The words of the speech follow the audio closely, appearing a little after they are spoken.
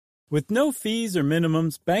With no fees or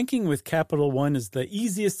minimums, banking with Capital One is the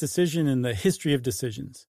easiest decision in the history of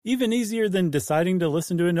decisions. Even easier than deciding to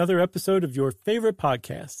listen to another episode of your favorite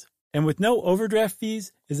podcast. And with no overdraft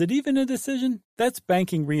fees, is it even a decision? That's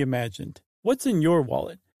banking reimagined. What's in your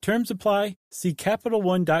wallet? Terms apply. See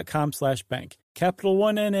CapitalOne.com/bank. Capital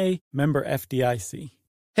One N.A., member FDIC.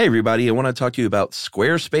 Hey everybody, I want to talk to you about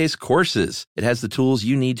Squarespace Courses. It has the tools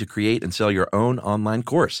you need to create and sell your own online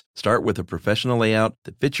course. Start with a professional layout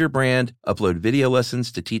that fits your brand, upload video lessons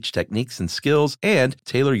to teach techniques and skills, and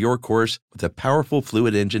tailor your course with a powerful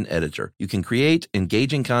Fluid Engine editor. You can create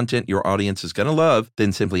engaging content your audience is going to love,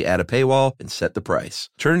 then simply add a paywall and set the price.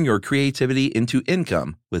 Turn your creativity into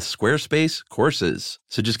income with Squarespace Courses.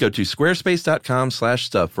 So just go to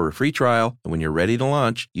squarespace.com/stuff for a free trial. And when you're ready to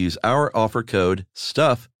launch, use our offer code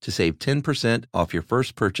STUFF to save 10% off your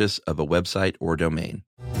first purchase of a website or domain.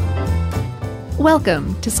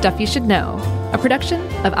 Welcome to Stuff You Should Know, a production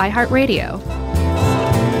of iHeartRadio.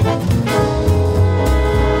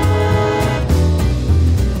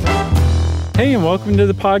 Hey, and welcome to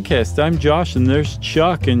the podcast. I'm Josh, and there's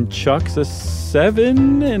Chuck, and Chuck's a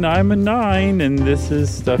 7, and I'm a 9, and this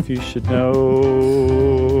is Stuff You Should Know.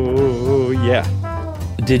 Yeah.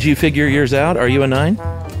 Did you figure yours out? Are you a 9?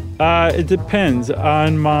 It depends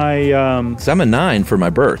on my... 'Cause I'm a 9 for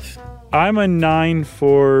my birth. I'm a 9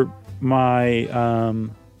 for my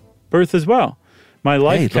birth as well. My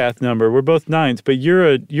life path number. We're both 9s, but you're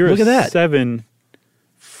a 7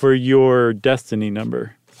 for your destiny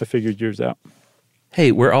number. I figured yours out.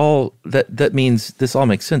 Hey, we're all... That means this all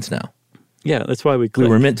makes sense now. Yeah, that's why we clicked.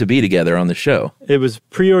 We were meant to be together on the show. It was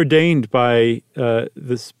preordained by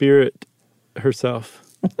the spirit herself.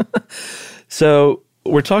 So...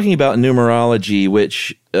 we're talking about numerology,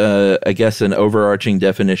 which I guess an overarching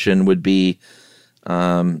definition would be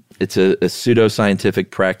it's a pseudoscientific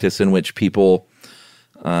practice in which people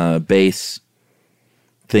base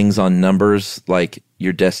things on numbers, like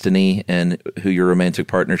your destiny and who your romantic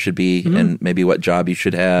partner should be, and maybe what job you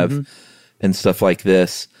should have, and stuff like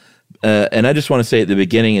this. And I just want to say at the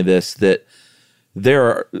beginning of this that there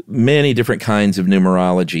are many different kinds of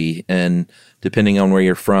numerology, and depending on where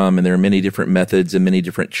you're from, and there are many different methods and many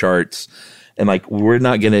different charts. And like, we're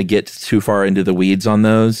not going to get too far into the weeds on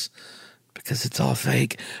those because it's all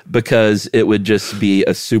fake, because it would just be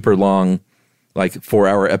a super long, like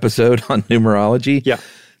 4-hour episode on numerology. Yeah.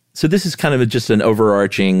 So this is kind of just an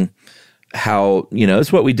overarching how,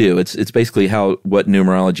 it's what we do. It's basically what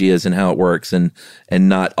numerology is and how it works, and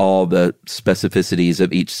not all the specificities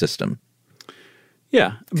of each system.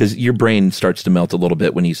 Yeah. Because your brain starts to melt a little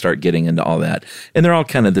bit when you start getting into all that. And they're all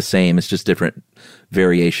kind of the same. It's just different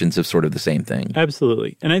variations of sort of the same thing.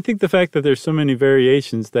 Absolutely. And I think the fact that there's so many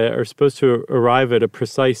variations that are supposed to arrive at a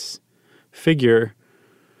precise figure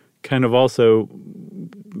kind of also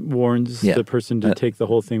warns the person to take the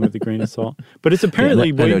whole thing with a grain of salt. But it's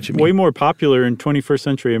apparently way more popular in 21st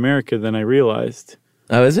century America than I realized.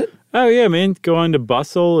 Oh, is it? Oh, yeah, man. Go on to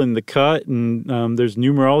Bustle and The Cut, and there's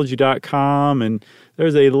numerology.com, and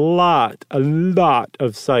there's a lot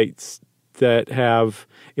of sites that have,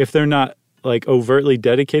 if they're not like overtly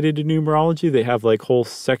dedicated to numerology, they have like whole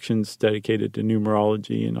sections dedicated to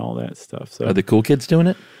numerology and all that stuff. So are the cool kids doing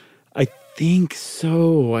it? I think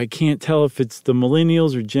so. I can't tell if it's the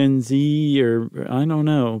millennials or Gen Z or I don't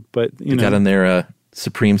know, but they got on their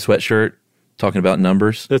Supreme sweatshirt talking about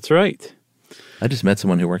numbers. That's right. I just met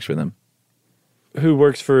someone who works for them. Who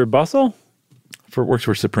works for Bustle? Works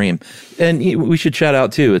for Supreme. And we should shout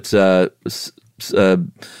out, too. It's a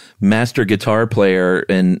master guitar player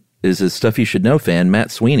and is a Stuff You Should Know fan, Matt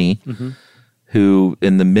Sweeney, who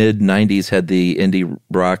in the mid-'90s had the indie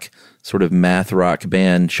rock, sort of math rock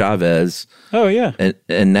band Chavez. Oh, yeah.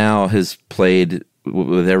 And now has played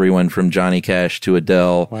with everyone from Johnny Cash to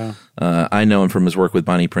Adele. Wow. I know him from his work with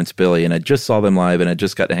Bonnie Prince Billy, and I just saw them live, and I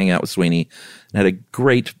just got to hang out with Sweeney and had a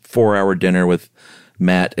great 4-hour dinner with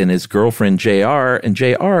Matt and his girlfriend, JR, and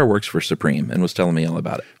JR works for Supreme and was telling me all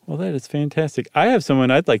about it. Well, that is fantastic. I have someone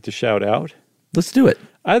I'd like to shout out. Let's do it.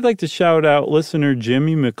 I'd like to shout out listener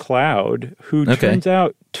Jimmy McLeod, who turns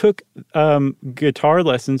out took guitar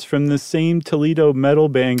lessons from the same Toledo metal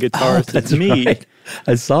band guitarist as me. Right.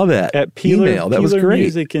 I saw that at Peeler That was great.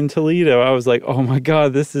 Music in Toledo. I was like, oh my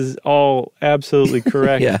God, this is all absolutely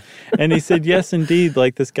correct. Yeah. And he said, yes, indeed.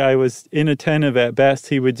 Like, this guy was inattentive at best.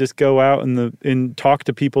 He would just go out and talk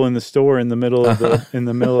to people in the store in the middle of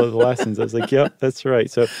the lessons. I was like, yep, that's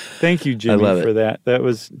right. So thank you, Jimmy, for that. That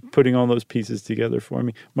was putting all those pieces together for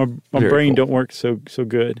me. My brain don't work so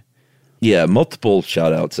good. Yeah, multiple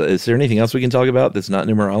shout outs. Is there anything else we can talk about that's not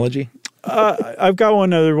numerology? I've got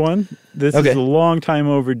one other one. This is a long time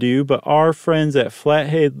overdue, but our friends at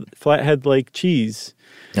Flathead Lake Cheese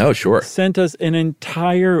sent us an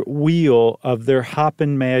entire wheel of their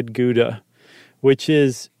Hoppin' Mad Gouda, which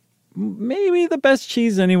is maybe the best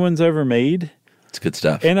cheese anyone's ever made. It's good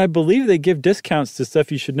stuff. And I believe they give discounts to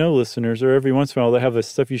Stuff You Should Know listeners, or every once in a while they have a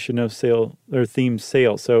Stuff You Should Know sale or themed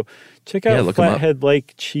sale. So check out Flathead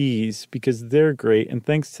Lake Cheese because they're great. And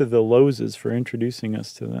thanks to the Lozes for introducing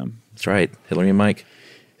us to them. That's right. Hillary and Mike.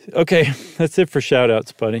 Okay, that's it for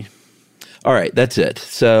shout-outs, buddy. All right, that's it.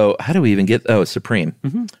 So how do we even get... Oh, Supreme.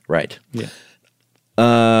 Mm-hmm. Right. Yeah.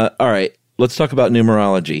 All right, let's talk about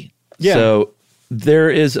numerology. Yeah. So there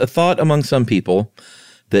is a thought among some people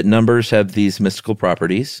that numbers have these mystical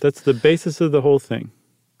properties. That's the basis of the whole thing.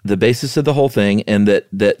 The basis of the whole thing, and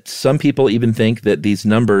that some people even think that these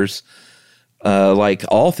numbers, like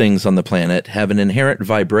all things on the planet, have an inherent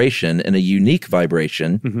vibration and a unique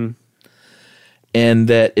vibration. Mm-hmm. And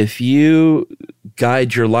that if you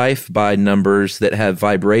guide your life by numbers that have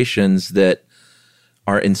vibrations that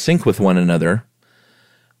are in sync with one another,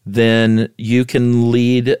 then you can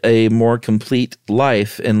lead a more complete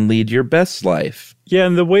life and lead your best life. Yeah,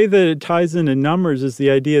 and the way that it ties into numbers is the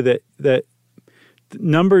idea that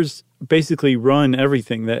numbers basically run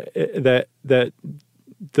everything. That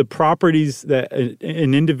the properties that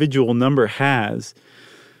an individual number has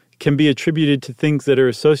can be attributed to things that are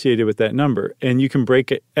associated with that number, and you can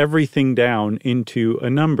break everything down into a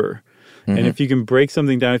number. Mm-hmm. And if you can break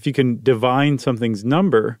something down, if you can divine something's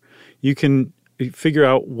number, you can figure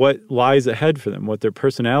out what lies ahead for them, what their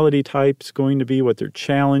personality type's going to be, what their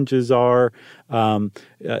challenges are. And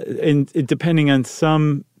depending on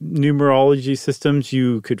some numerology systems,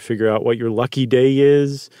 you could figure out what your lucky day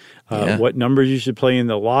is, what numbers you should play in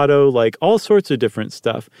the lotto, like all sorts of different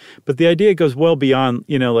stuff. But the idea goes well beyond,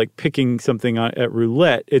 like picking something at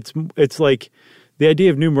roulette. It's like the idea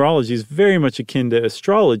of numerology is very much akin to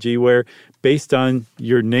astrology, where based on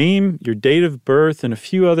your name, your date of birth, and a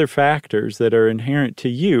few other factors that are inherent to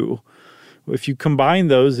you, if you combine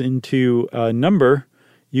those into a number,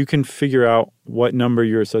 you can figure out what number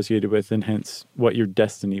you're associated with and hence what your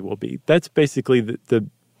destiny will be. That's basically the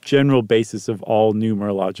general basis of all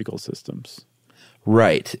numerological systems.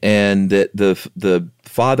 Right. And that the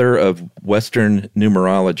father of Western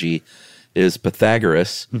numerology is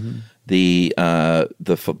Pythagoras, mm-hmm. the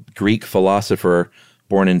Greek philosopher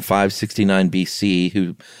born in 569 BC,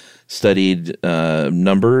 who studied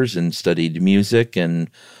numbers and studied music and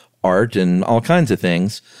art and all kinds of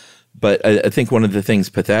things. But I think one of the things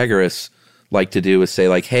Pythagoras liked to do is say,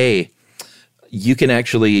 like, hey, you can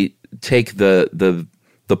actually take the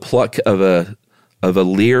pluck of a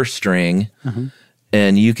lyre string, mm-hmm.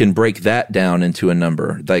 and you can break that down into a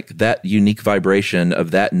number. Like that unique vibration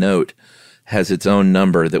of that note has its own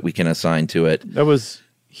number that we can assign to it. That was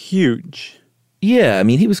huge. Yeah, I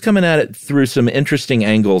mean, he was coming at it through some interesting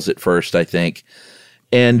angles at first, I think.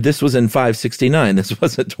 And this was in 569. This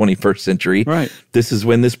wasn't 21st century. Right. This is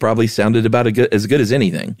when this probably sounded about as good as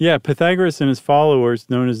anything. Yeah, Pythagoras and his followers,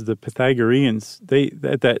 known as the Pythagoreans, they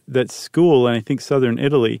that school in, I think, southern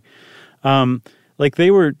Italy,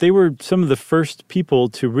 they were some of the first people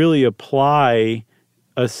to really apply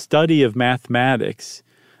a study of mathematics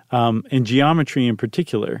and geometry in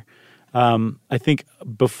particular. I think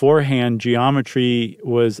beforehand, geometry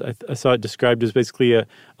was, I saw it described as basically a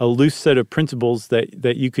loose set of principles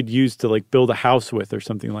that you could use to like build a house with or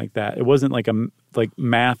something like that. It wasn't like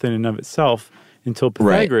math in and of itself until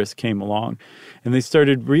Pythagoras came along. And they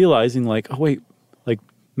started realizing like, oh wait, like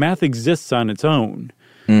math exists on its own.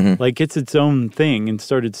 Mm-hmm. Like it's its own thing, and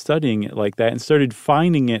started studying it like that and started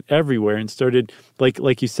finding it everywhere and started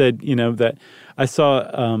like you said, that I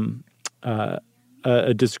saw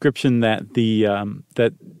a description that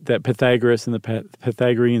that Pythagoras and the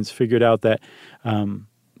Pythagoreans figured out that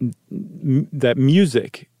that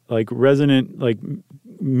music, like resonant, like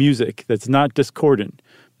music that's not discordant,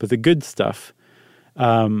 but the good stuff,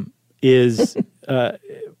 is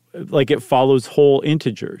like it follows whole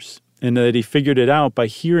integers, and that he figured it out by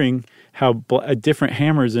hearing how different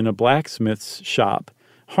hammers in a blacksmith's shop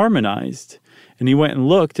harmonized. And he went and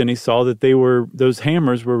looked, and he saw that those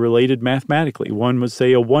hammers were related mathematically. One was,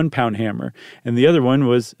 say, a 1 pound hammer, and the other one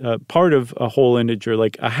was part of a whole integer,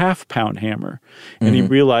 like a 1/2 pound hammer. And mm-hmm. he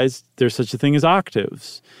realized there's such a thing as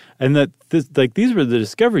octaves, and that these were the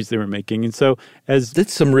discoveries they were making. And so,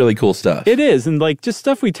 that's some really cool stuff. It is, and like just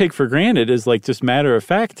stuff we take for granted is like just matter of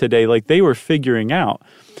fact today. Like they were figuring out.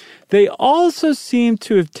 They also seem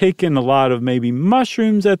to have taken a lot of maybe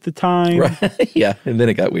mushrooms at the time. Right. Yeah, and then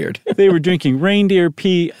it got weird. They were drinking reindeer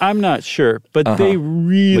pee. I'm not sure, but they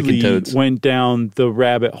really went down the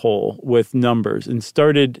rabbit hole with numbers and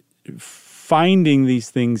started finding these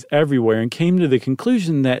things everywhere and came to the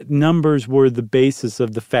conclusion that numbers were the basis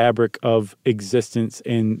of the fabric of existence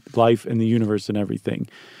and life and the universe and everything.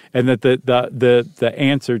 And that the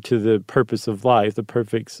answer to the purpose of life, the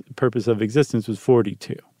purpose of existence was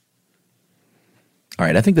 42. All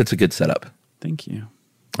right, I think that's a good setup. Thank you.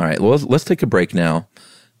 All right, well, let's take a break now,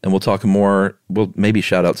 and we'll talk more. We'll maybe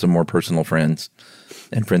shout out some more personal friends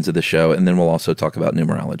and friends of the show, and then we'll also talk about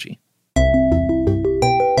numerology.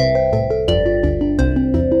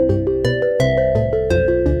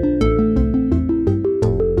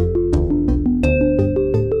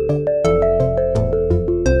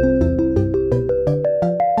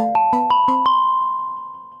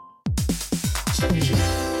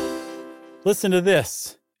 Listen to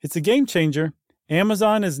this. It's a game changer.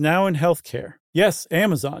 Amazon is now in healthcare. Yes,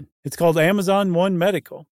 Amazon. It's called Amazon One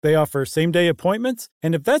Medical. They offer same-day appointments,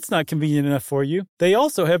 and if that's not convenient enough for you, they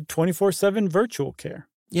also have 24/7 virtual care.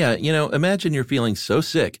 Yeah, imagine you're feeling so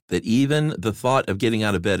sick that even the thought of getting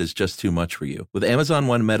out of bed is just too much for you. With Amazon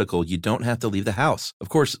One Medical, you don't have to leave the house. Of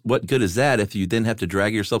course, what good is that if you then have to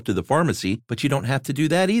drag yourself to the pharmacy, but you don't have to do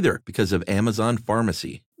that either because of Amazon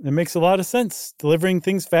Pharmacy. It makes a lot of sense. Delivering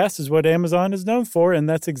things fast is what Amazon is known for, and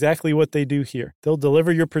that's exactly what they do here. They'll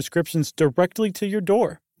deliver your prescriptions directly to your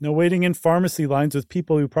door. No waiting in pharmacy lines with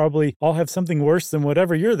people who probably all have something worse than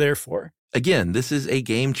whatever you're there for. Again, this is a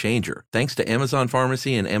game changer. Thanks to Amazon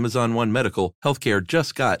Pharmacy and Amazon One Medical, healthcare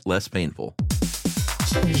just got less painful.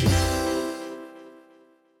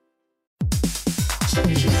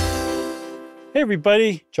 Hey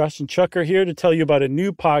everybody, Josh and Chuck are here to tell you about a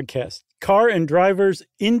new podcast, Car and Driver's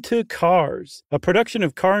Into Cars, a production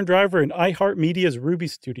of Car and Driver and iHeartMedia's Ruby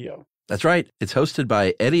Studio. That's right. It's hosted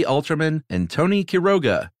by Eddie Alterman and Tony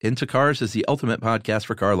Quiroga. Into Cars is the ultimate podcast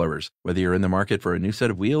for car lovers. Whether you're in the market for a new set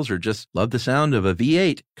of wheels or just love the sound of a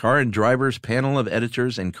V8, Car and Driver's panel of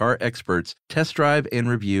editors and car experts test drive and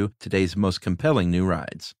review today's most compelling new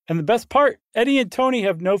rides. And the best part, Eddie and Tony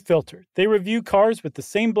have no filter. They review cars with the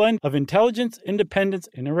same blend of intelligence, independence,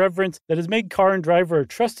 and irreverence that has made Car and Driver a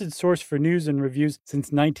trusted source for news and reviews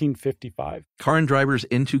since 1955. Car and Driver's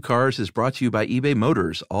Into Cars is brought to you by eBay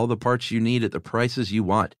Motors. All the parts you need at the prices you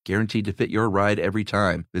want, guaranteed to fit your ride every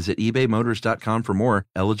time. Visit ebaymotors.com for more.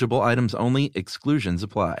 Eligible items only. Exclusions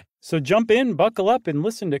apply. So jump in, buckle up, and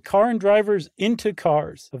listen to Car and Driver's Into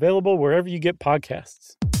Cars, available wherever you get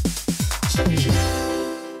podcasts.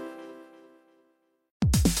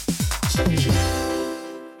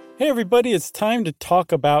 Hey everybody, it's time to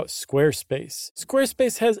talk about Squarespace.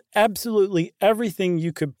 Squarespace has absolutely everything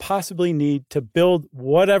you could possibly need to build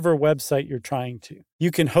whatever website you're trying to.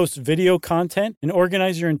 You can host video content and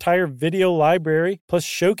organize your entire video library, plus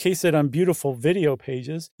showcase it on beautiful video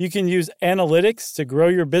pages. You can use analytics to grow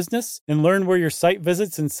your business and learn where your site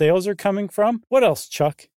visits and sales are coming from. What else,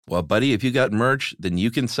 Chuck? Well, buddy, if you got merch, then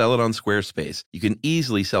you can sell it on Squarespace. You can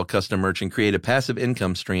easily sell custom merch and create a passive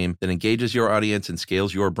income stream that engages your audience and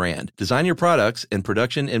scales your brand. Design your products, and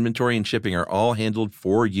production, inventory, and shipping are all handled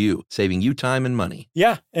for you, saving you time and money.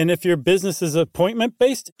 Yeah, and if your business is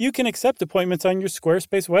appointment-based, you can accept appointments on your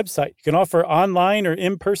Squarespace website. You can offer online or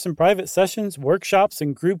in-person private sessions, workshops,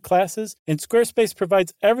 and group classes, and Squarespace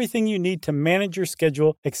provides everything you need to manage your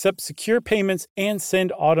schedule, accept secure payments, and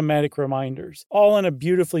send automatic reminders, all on a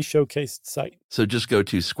beautifully showcased site. So just go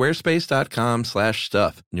to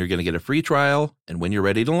squarespace.com/stuff and you're going to get a free trial. And when you're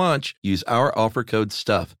ready to launch, use our offer code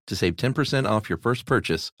STUFF to save 10% off your first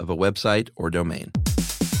purchase of a website or domain.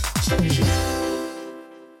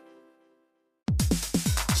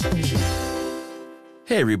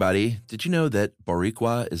 Hey everybody, did you know that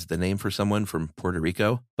Boricua is the name for someone from Puerto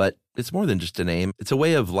Rico? But it's more than just a name. It's a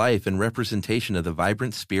way of life and representation of the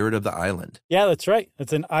vibrant spirit of the island. Yeah, that's right.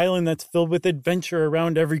 It's an island that's filled with adventure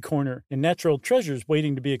around every corner and natural treasures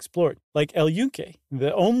waiting to be explored, like El Yunque,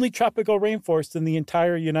 the only tropical rainforest in the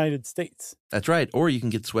entire United States. That's right. Or you can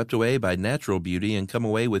get swept away by natural beauty and come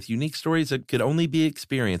away with unique stories that could only be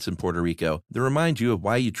experienced in Puerto Rico that remind you of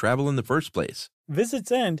why you travel in the first place.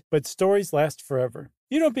 Visits end, but stories last forever.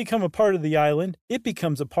 You don't become a part of the island, it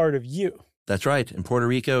becomes a part of you. That's right. In Puerto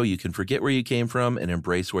Rico, you can forget where you came from and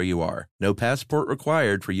embrace where you are. No passport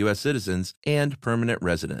required for U.S. citizens and permanent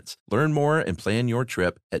residents. Learn more and plan your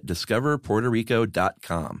trip at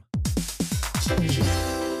discoverpuertorico.com.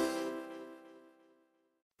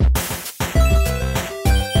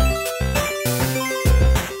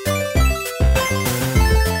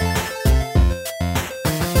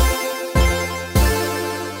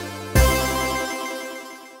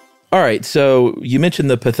 All right, so you mentioned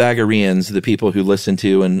the Pythagoreans, the people who listened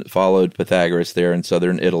to and followed Pythagoras there in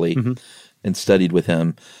southern Italy and studied with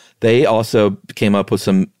him. They also came up with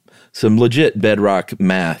some legit bedrock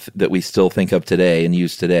math that we still think of today and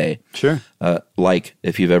use today. Sure. Like,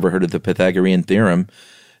 if you've ever heard of the Pythagorean theorem,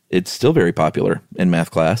 it's still very popular in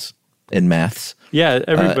math class, in maths. Yeah,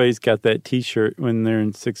 everybody's got that T-shirt when they're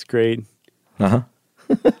in 6th grade. Uh-huh.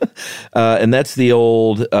 And that's the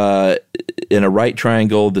old, in a right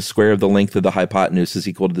triangle, the square of the length of the hypotenuse is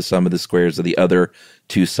equal to the sum of the squares of the other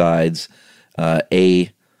two sides.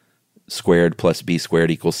 A squared plus B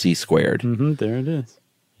squared equals C squared. There it is.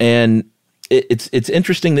 And it's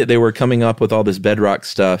interesting that they were coming up with all this bedrock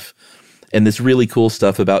stuff and this really cool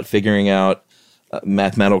stuff about figuring out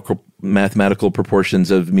mathematical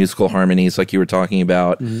proportions of musical harmonies like you were talking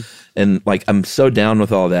about. And like, I'm so down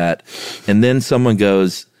with all that. And then someone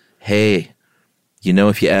goes, hey,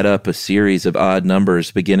 if you add up a series of odd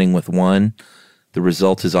numbers beginning with 1, the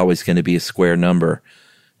result is always going to be a square number.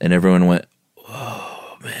 And everyone went,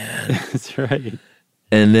 oh, man. That's right.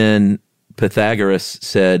 And then Pythagoras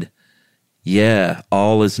said, yeah,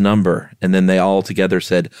 all is number. And then they all together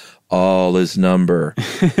said, all is number.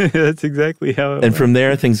 That's exactly how it And went. from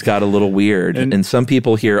there, things got a little weird. And some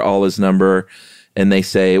people hear all is number, and they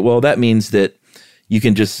say, well, that means that you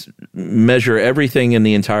can just measure everything in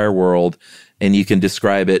the entire world, and you can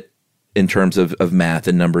describe it in terms of math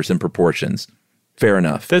and numbers and proportions. Fair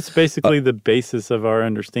enough. That's basically the basis of our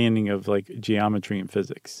understanding of like geometry and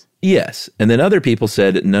physics. Yes. And then other people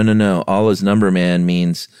said, no, all is number, man,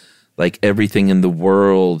 means like everything in the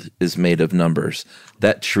world is made of numbers.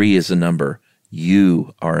 That tree is a number.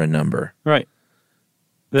 You are a number. Right.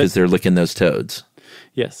 Because they're licking those toads.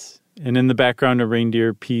 Yes. And in the background, a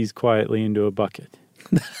reindeer pees quietly into a bucket.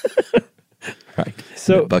 Right.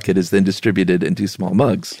 So the bucket is then distributed into small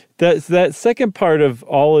mugs. That second part of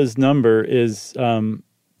all is number is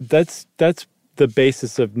that's the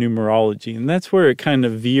basis of numerology, and that's where it kind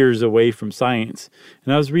of veers away from science.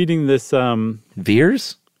 And I was reading this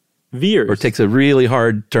Veers? Or takes a really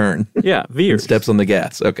hard turn. Yeah, veers. And steps on the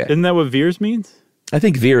gas. Okay. Isn't that what veers means? I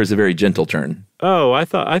think veer is a very gentle turn. Oh,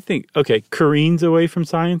 okay, careens away from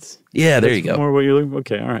science? Yeah, there you go. More what you're looking.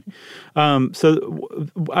 Okay, all right. So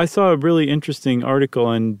I saw a really interesting article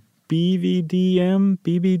on BVDM,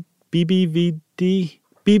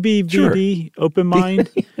 BBVD, Sure. Open Mind.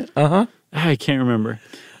 I can't remember.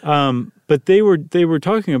 But they were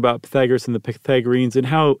talking about Pythagoras and the Pythagoreans and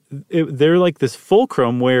how they're like this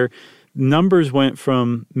fulcrum where numbers went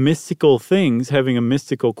from mystical things having a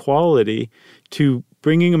mystical quality to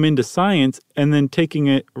bringing them into science and then taking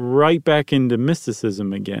it right back into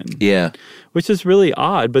mysticism again. Yeah. Which is really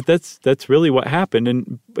odd, but that's really what happened.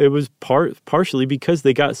 And it was partially because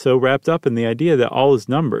they got so wrapped up in the idea that all is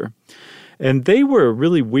number. And they were a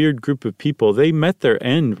really weird group of people. They met their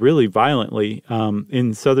end really violently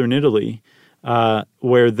in southern Italy,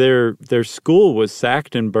 where their school was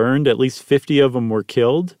sacked and burned. At least 50 of them were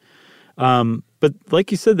killed. But like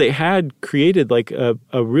you said, they had created like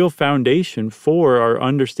a real foundation for our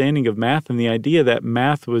understanding of math and the idea that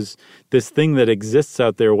math was this thing that exists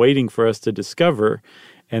out there waiting for us to discover,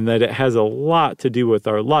 and that it has a lot to do with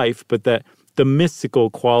our life, but that the mystical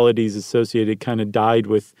qualities associated kind of died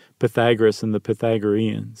with Pythagoras and the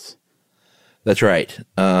Pythagoreans. That's right.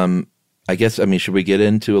 I guess, should we get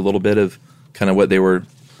into a little bit of kind of what they were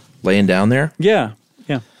laying down there? Yeah.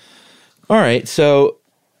 All right. So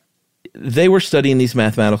they were studying these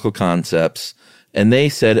mathematical concepts, and they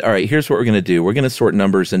said, all right, here's what we're going to do. We're going to sort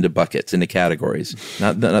numbers into buckets, into categories,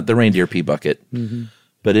 not the reindeer pee bucket,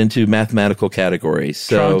 but into mathematical categories.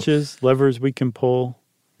 So tranches, levers we can pull.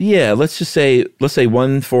 Yeah, let's say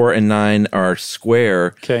 1, 4, and 9 are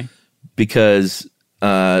square. Okay. Because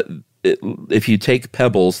if you take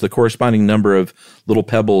pebbles, the corresponding number of little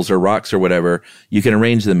pebbles or rocks or whatever, you can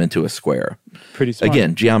arrange them into a square. Pretty smart.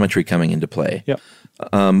 Again, geometry coming into play. Yep.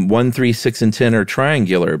 1, 3, 6, and 10 are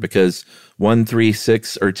triangular because 1, 3,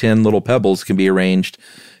 6, or 10 little pebbles can be arranged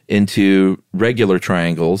into regular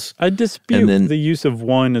triangles. I dispute the use of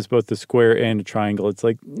 1 as both a square and a triangle. It's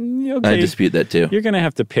like, okay, I dispute that too. You're going to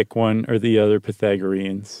have to pick one or the other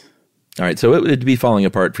Pythagoreans. All right, so it would be falling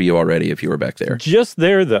apart for you already if you were back there. Just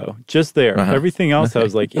there, though. Just there. Everything else, I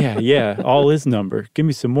was like, yeah, all is number. Give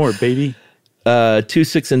me some more, baby. 2,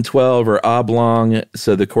 6, and 12 are oblong,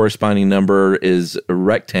 so the corresponding number is a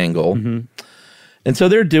rectangle. And so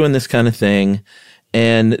they're doing this kind of thing,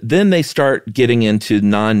 and then they start getting into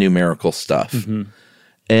non-numerical stuff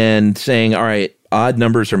and saying, all right, odd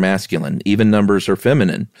numbers are masculine, even numbers are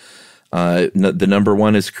feminine. The number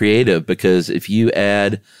 1 is creative because if you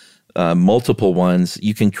add multiple ones,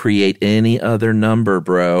 you can create any other number,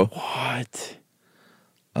 bro. What?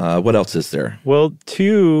 What else is there? Well,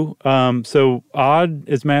 2, so odd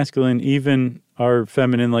is masculine, even are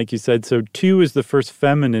feminine, like you said. So 2 is the first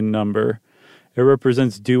feminine number. It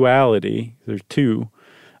represents duality. There's 2.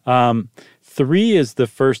 3 is the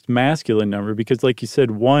first masculine number because, like you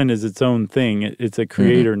said, 1 is its own thing. It's a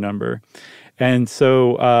creator number. And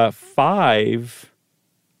so 5,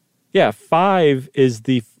 5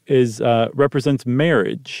 represents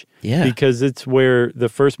marriage. Yeah. Because it's where the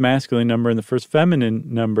first masculine number and the first feminine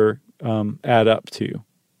number add up to.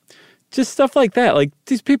 Just stuff like that. Like,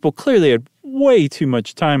 these people clearly had way too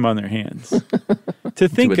much time on their hands to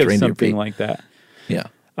think of something like that. Yeah.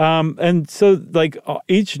 And so, like,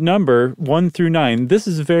 each number, 1 through 9, this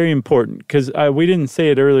is very important because we didn't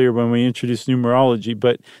say it earlier when we introduced numerology,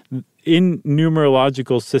 but in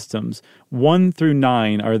numerological systems, 1 through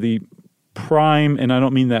 9 are the prime, and I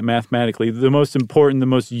don't mean that mathematically, the most important, the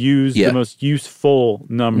most used, the most useful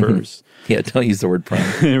numbers. Yeah, don't use the word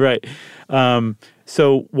prime. Right.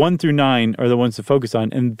 So 1 through 9 are the ones to focus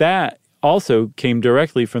on, and that also came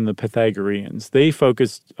directly from the Pythagoreans. They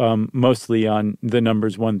focused mostly on the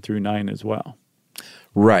numbers 1 through 9 as well.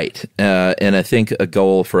 Right. And I think a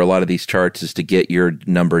goal for a lot of these charts is to get your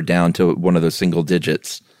number down to one of those single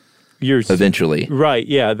digits. Eventually. Right,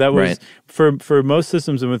 yeah. That was for most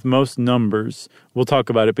systems and with most numbers, we'll talk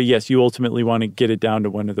about it, but yes, you ultimately want to get it down to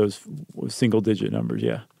one of those single digit numbers,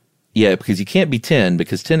 yeah. Yeah, because you can't be 10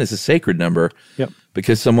 because 10 is a sacred number. Yep.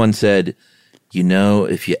 Because someone said,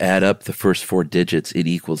 if you add up the first 4 digits, it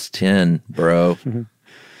equals 10, bro.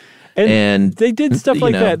 And they did stuff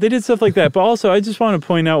like that. They did stuff like that. But also, I just want to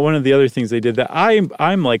point out one of the other things they did that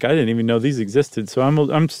I'm like, I didn't even know these existed. So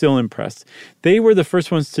I'm still impressed. They were the first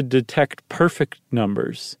ones to detect perfect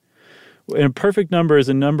numbers. And a perfect number is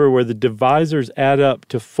a number where the divisors add up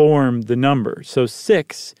to form the number. So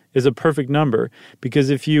 6 is a perfect number because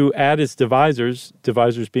if you add its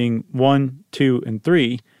divisors being 1, 2, and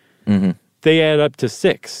 3, they add up to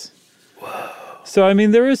 6. So, I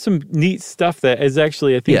mean, there is some neat stuff that is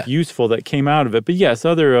actually, I think, useful that came out of it. But yes,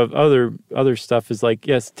 other stuff is like,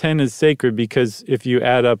 yes, 10 is sacred because if you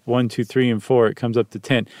add up 1, 2, 3, and 4, it comes up to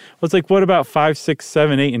 10. Well, it's like, what about 5, 6,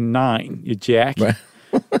 7, 8, and 9, you jack? Right.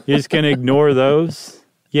 You're just going to ignore those?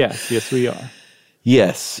 Yes, we are.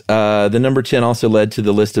 Yes. The number 10 also led to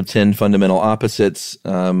the list of 10 fundamental opposites,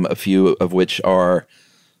 a few of which are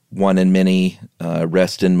one and many,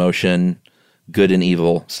 rest and motion, good and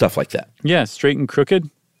evil, stuff like that. Yeah, straight and crooked.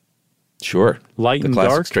 Sure. Light and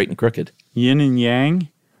dark. Straight and crooked. Yin and yang.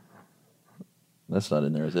 That's not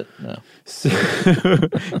in there, is it? No. So,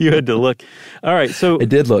 you had to look. All right, so I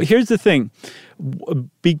did look. Here's the thing.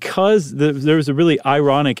 Because there was a really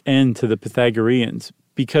ironic end to the Pythagoreans,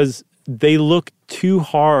 because they looked too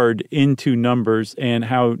hard into numbers and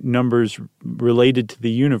how numbers related to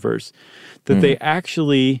the universe, that they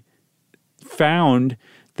actually found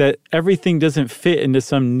that everything doesn't fit into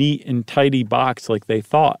some neat and tidy box like they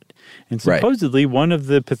thought. And supposedly one of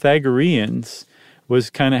the Pythagoreans was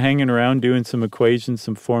kind of hanging around doing some equations,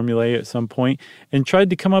 some formulae at some point, and tried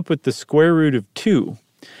to come up with the square root of 2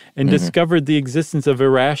 and discovered the existence of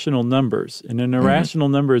irrational numbers. And an irrational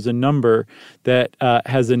number is a number that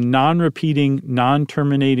has a non-repeating,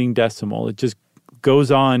 non-terminating decimal. It just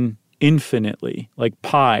goes on infinitely, like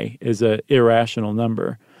pi is an irrational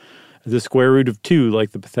number. The square root of 2, like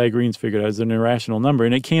the Pythagoreans figured out, is an irrational number,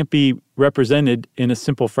 and it can't be represented in a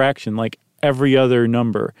simple fraction like every other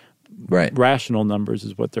number. Right. Rational numbers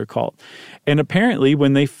is what they're called. And apparently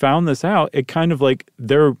when they found this out, it kind of like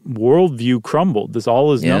their worldview crumbled. This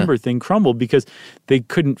all is number thing crumbled because they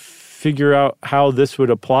couldn't figure out how this would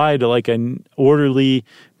apply to like an orderly,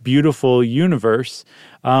 beautiful universe.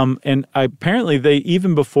 And apparently they,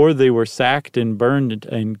 even before they were sacked and burned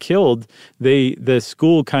and killed, the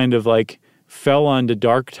school kind of like fell onto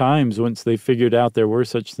dark times once they figured out there were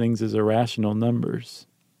such things as irrational numbers.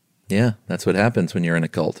 Yeah, that's what happens when you're in a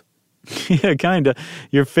cult. Yeah, kind of.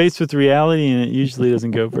 You're faced with reality and it usually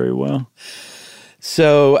doesn't go very well.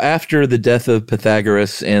 So after the death of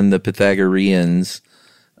Pythagoras and the Pythagoreans,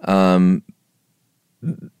 the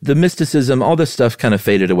mysticism, all this stuff kind of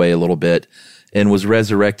faded away a little bit and was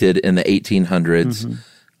resurrected in the 1800s,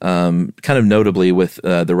 kind of notably with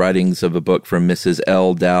the writings of a book from Mrs.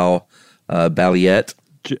 L. Dow Balliet.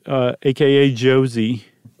 A.K.A. Josie.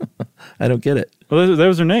 I don't get it. Well, that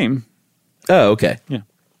was her name. Oh, okay. Yeah.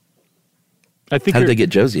 I think how did they get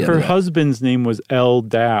Josie? Her husband's name was L.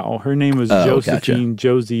 Dow. Her name was Josephine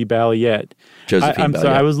Josie Balliet. I'm sorry.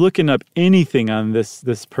 I was looking up anything on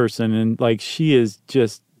this person, and like she is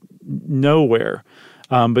just nowhere.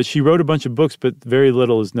 But she wrote a bunch of books, but very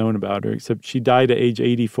little is known about her, except she died at age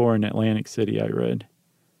 84 in Atlantic City, I read.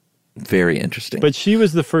 Very interesting. But she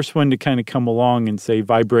was the first one to kind of come along and say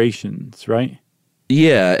vibrations, right?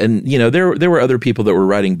 Yeah, and there were other people that were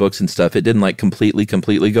writing books and stuff. It didn't like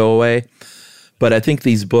completely go away. But I think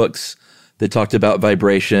these books that talked about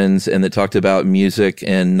vibrations and that talked about music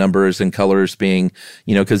and numbers and colors being,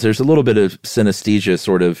 because there's a little bit of synesthesia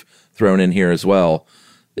sort of thrown in here as well.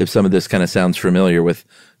 If some of this kind of sounds familiar with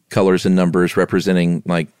colors and numbers representing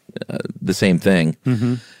like the same thing.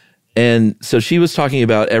 Mm-hmm. And so she was talking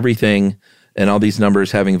about everything and all these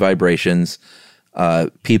numbers having vibrations,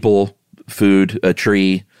 people, food, a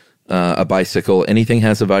tree, a bicycle, anything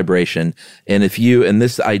has a vibration. And and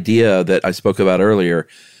this idea that I spoke about earlier,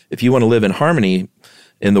 if you want to live in harmony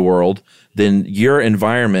in the world, then your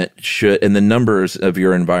environment and the numbers of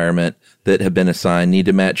your environment that have been assigned need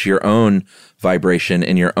to match your own vibration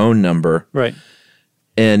and your own number. Right.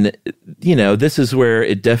 And, this is where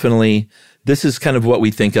this is kind of what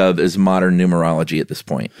we think of as modern numerology at this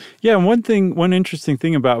point. Yeah, and one interesting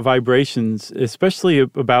thing about vibrations, especially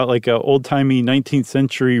about like an old-timey 19th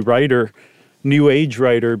century writer, New Age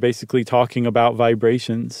writer, basically talking about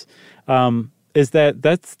vibrations, is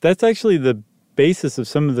that's actually the basis of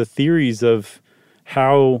some of the theories of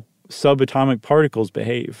how subatomic particles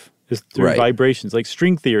behave. Is through vibrations. Like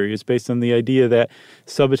string theory is based on the idea that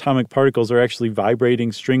subatomic particles are actually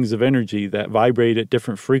vibrating strings of energy that vibrate at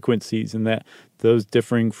different frequencies, and that those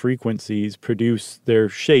differing frequencies produce their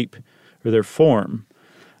shape or their form,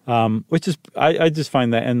 which is, I just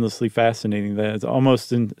find that endlessly fascinating, that it's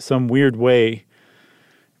almost in some weird way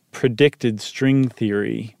predicted string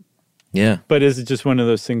theory. Yeah. But is it just one of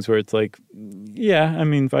those things where it's like, yeah, I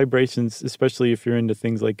mean, vibrations, especially if you're into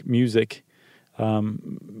things like music,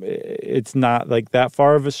 it's not like that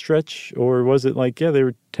far of a stretch? Or was it like, yeah, they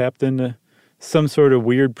were tapped into some sort of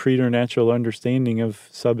weird preternatural understanding of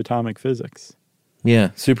subatomic physics?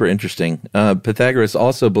 Yeah, super interesting. Pythagoras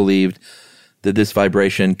also believed that this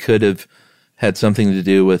vibration could have had something to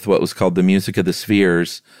do with what was called the music of the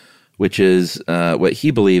spheres, which is what he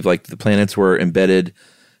believed, like the planets were embedded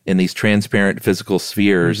in these transparent physical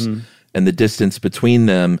spheres, and the distance between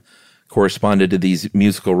them corresponded to these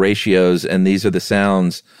musical ratios, and these are the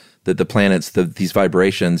sounds that the planets, these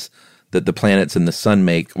vibrations that the planets and the sun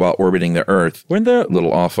make while orbiting the Earth. Weren't they a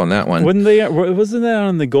little off on that one? Wasn't that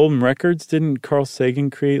on the Golden Records? Didn't Carl Sagan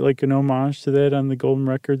create like an homage to that on the Golden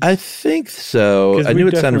Records? I think so. I knew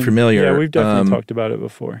it sounded familiar. Yeah, we've definitely talked about it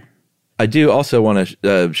before. I do also want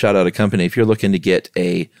to shout out a company. If you're looking to get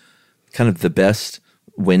a kind of the best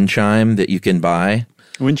wind chime that you can buy.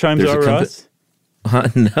 Wind chimes are us?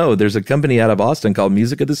 No, there's a company out of Boston called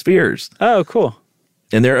Music of the Spheres. Oh, cool.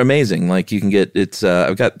 And they're amazing. Like you can get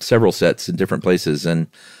I've got several sets in different places, and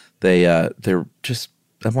they're just,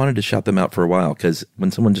 I wanted to shout them out for a while, because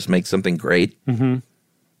when someone just makes something great,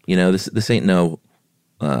 this ain't no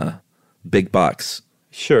big box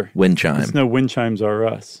wind chime. It's no Wind Chimes Are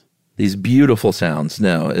Us. These beautiful sounds.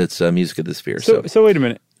 No, it's Music of the Spheres. So wait a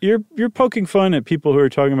minute. You're poking fun at people who are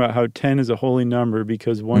talking about how 10 is a holy number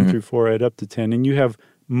because 1 through 4 add up to 10, and you have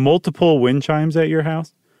multiple wind chimes at your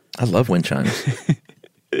house? I love wind chimes.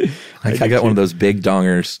 I got one of those big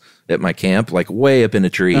dongers at my camp, like way up in a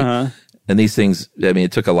tree. And these things, I mean,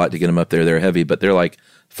 it took a lot to get them up there. They're heavy, but they're like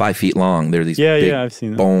 5 feet long. They're these big, yeah, I've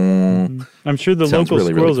seen them. Boom. I'm sure the local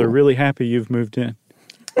squirrels are really happy you've moved in.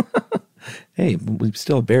 Hey, we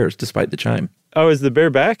still have bears despite the chime. Oh, is the bear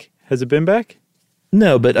back? Has it been back?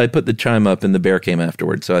 No, but I put the chime up and the bear came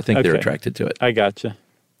afterwards, so I think they're attracted to it. I gotcha.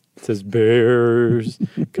 It says, bears,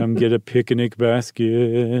 come get a picnic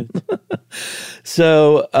basket.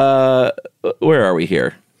 So, where are we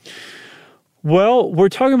here? Well, we're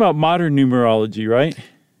talking about modern numerology, right?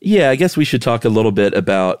 Yeah, I guess we should talk a little bit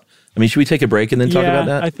about, should we take a break and then talk about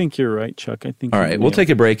that? I think you're right, Chuck. All right, we'll take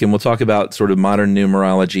a break and we'll talk about sort of modern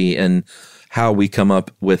numerology and how we come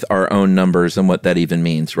up with our own numbers and what that even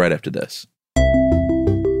means right after this.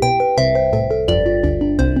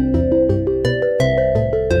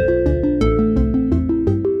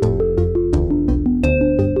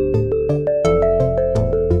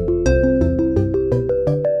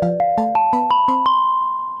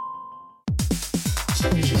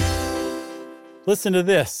 Listen to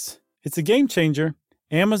this. It's a game changer.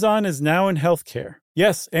 Amazon is now in healthcare.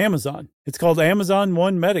 Yes, Amazon. It's called Amazon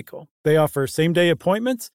One Medical. They offer same-day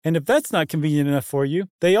appointments, and if that's not convenient enough for you,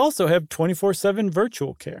 they also have 24/7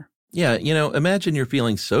 virtual care. Yeah, imagine you're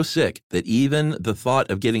feeling so sick that even the thought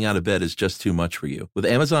of getting out of bed is just too much for you. With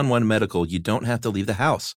Amazon One Medical, you don't have to leave the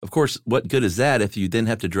house. Of course, what good is that if you then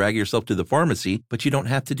have to drag yourself to the pharmacy? But you don't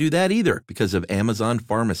have to do that either because of Amazon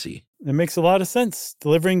Pharmacy. It makes a lot of sense.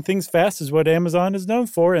 Delivering things fast is what Amazon is known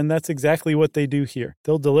for, and that's exactly what they do here.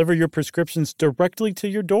 They'll deliver your prescriptions directly to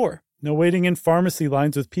your door. No waiting in pharmacy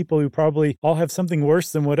lines with people who probably all have something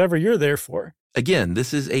worse than whatever you're there for. Again,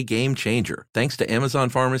 this is a game changer. Thanks to Amazon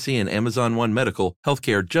Pharmacy and Amazon One Medical,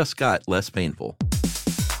 healthcare just got less painful.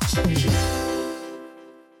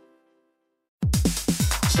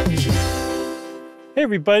 Hey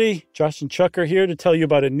everybody, Josh and Chuck are here to tell you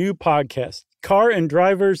about a new podcast, Car and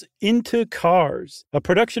Driver's Into Cars, a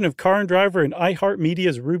production of Car and Driver and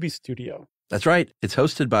iHeartMedia's Ruby Studio. That's right. It's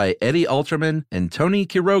hosted by Eddie Alterman and Tony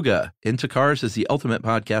Quiroga. Into Cars is the ultimate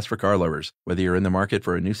podcast for car lovers. Whether you're in the market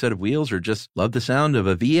for a new set of wheels or just love the sound of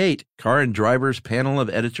a V8, Car and Driver's panel of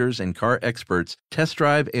editors and car experts test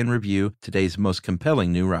drive and review today's most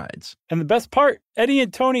compelling new rides. And the best part, Eddie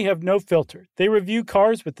and Tony have no filter. They review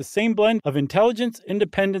cars with the same blend of intelligence,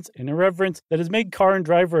 independence, and irreverence that has made Car and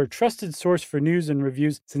Driver a trusted source for news and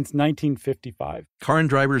reviews since 1955. Car and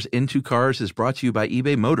Driver's Into Cars is brought to you by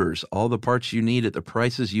eBay Motors. All the parts you need at the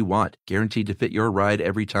prices you want, guaranteed to fit your ride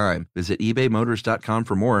every time. Visit ebaymotors.com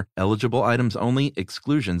for more. Eligible items only.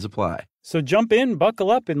 Exclusions apply. So jump in,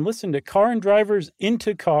 buckle up, and listen to Car and Driver's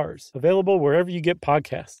Into Cars, available wherever you get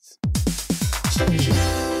podcasts.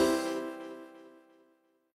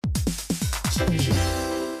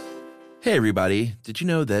 Hey everybody, did you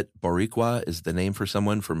know that Boricua is the name for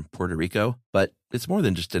someone from Puerto Rico? But it's more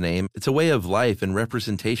than just a name. It's a way of life and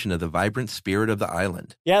representation of the vibrant spirit of the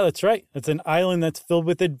island. Yeah, that's right. It's an island that's filled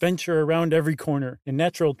with adventure around every corner and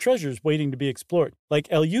natural treasures waiting to be explored, like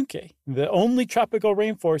El Yunque, the only tropical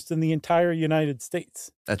rainforest in the entire United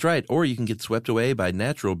States. That's right. Or you can get swept away by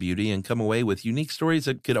natural beauty and come away with unique stories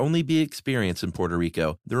that could only be experienced in Puerto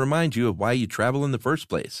Rico that remind you of why you travel in the first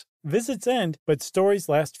place. Visits end, but stories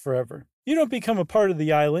last forever. You don't become a part of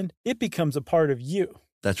the island, it becomes a part of you.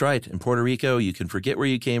 That's right. In Puerto Rico, you can forget where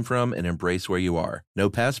you came from and embrace where you are. No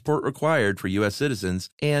passport required for U.S.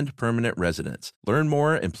 citizens and permanent residents. Learn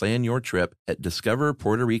more and plan your trip at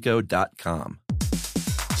discoverpuertorico.com.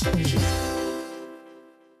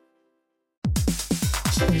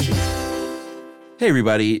 Hey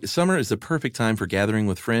everybody, summer is the perfect time for gathering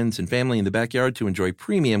with friends and family in the backyard to enjoy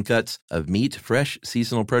premium cuts of meat, fresh,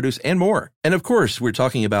 seasonal produce, and more. And of course, we're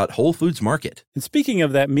talking about Whole Foods Market. And speaking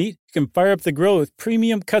of that meat, you can fire up the grill with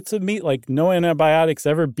premium cuts of meat like no antibiotics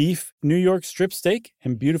ever beef, New York strip steak,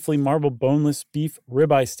 and beautifully marbled boneless beef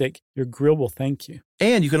ribeye steak. Your grill will thank you.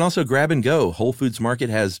 And you can also grab and go. Whole Foods Market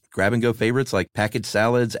has grab and go favorites like packaged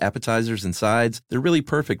salads, appetizers, and sides. They're really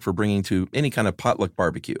perfect for bringing to any kind of potluck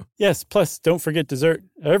barbecue. Yes, plus don't forget dessert.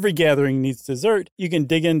 Every gathering needs dessert. You can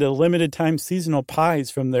dig into limited time seasonal pies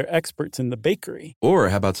from their experts in the bakery. Or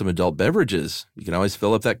how about some adult beverages? You can always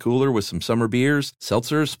fill up that cooler with some summer beers,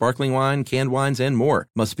 seltzers, sparkling wine, canned wines, and more.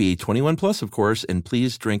 Must be 21 plus, of course, and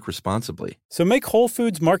please drink responsibly. So make Whole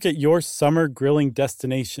Foods Market your summer grilling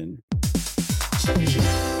destination.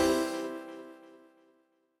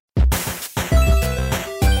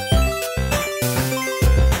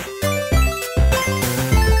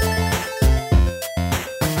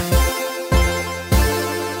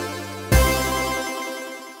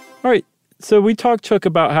 All right, so we talked, Chuck,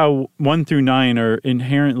 about how 1 through 9 are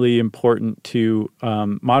inherently important to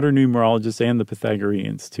modern numerologists and the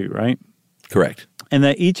Pythagoreans too, right? Correct. And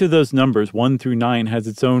that each of those numbers, 1 through 9, has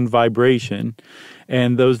its own vibration,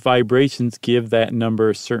 and those vibrations give that number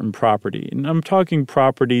a certain property. And I'm talking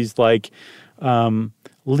properties like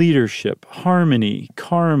leadership, harmony,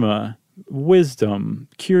 karma, wisdom,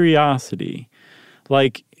 curiosity,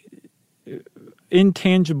 like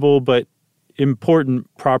intangible but important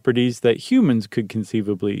properties that humans could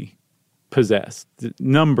conceivably possess.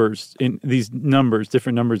 Numbers, in these numbers,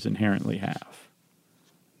 different numbers inherently have.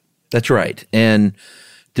 That's right. And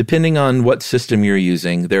depending on what system you're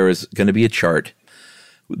using, there is going to be a chart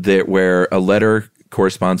that where a letter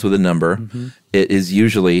corresponds with a number. Mm-hmm. It is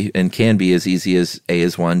usually and can be as easy as A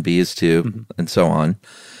is 1, B is 2, mm-hmm. and so on.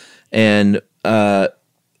 And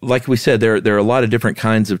like we said, there are a lot of different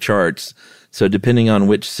kinds of charts. So depending on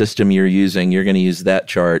which system you're using, you're going to use that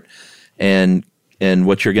chart. And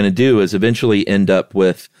what you're going to do is eventually end up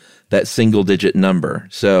with that single-digit number.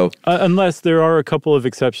 So unless there are a couple of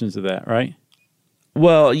exceptions to that, right?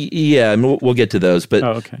 Well, yeah, and we'll get to those. But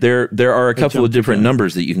okay. there are a couple of different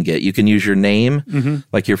numbers that you can get. You can use your name, mm-hmm.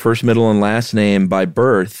 like your first, middle, and last name by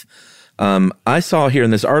birth. I saw here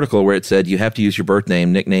in this article where it said you have to use your birth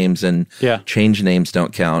name, nicknames, and change names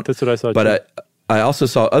don't count. That's what I saw, but too. I also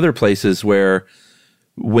saw other places where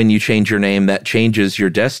when you change your name, that changes your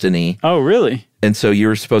destiny. Oh, really? And so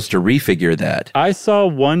you're supposed to refigure that. I saw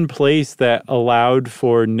one place that allowed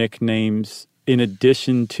for nicknames in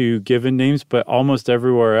addition to given names, but almost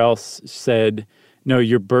everywhere else said, no,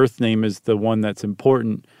 your birth name is the one that's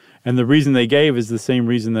important. And the reason they gave is the same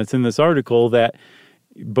reason that's in this article, that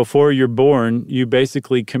before you're born, you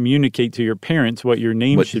basically communicate to your parents what your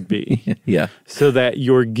name should be. Yeah. So that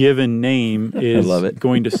your given name is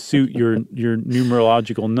going to suit your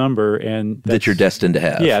numerological number, and that you're destined to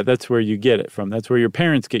have. Yeah, that's where you get it from. That's where your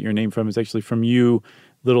parents get your name from, is actually from you,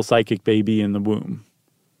 little psychic baby in the womb.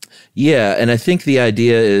 Yeah, and I think the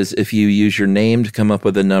idea is if you use your name to come up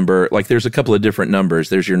with a number, like there's a couple of different numbers.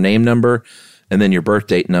 There's your name number and then your birth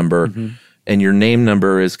date number. Mm-hmm. And your name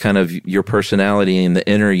number is kind of your personality in the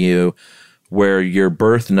inner you, where your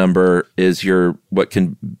birth number is your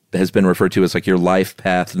has been referred to as like your life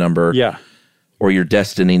path number, or your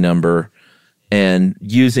destiny number. And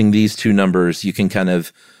using these two numbers, you can kind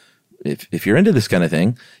of, if you're into this kind of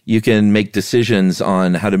thing, you can make decisions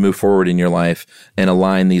on how to move forward in your life and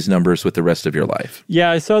align these numbers with the rest of your life. Yeah,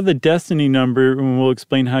 I saw the destiny number, and we'll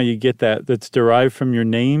explain how you get that. That's derived from your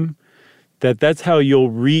name. That's how you'll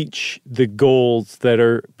reach the goals that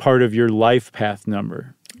are part of your life path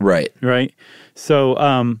number. Right. Right.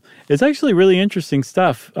 So it's actually really interesting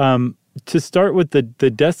stuff. To start with the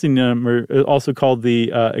destiny number, also called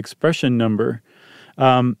the expression number,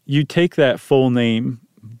 you take that full name.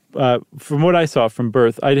 From what I saw from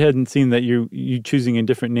birth, I hadn't seen that you choosing a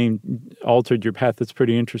different name altered your path. That's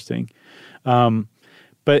pretty interesting.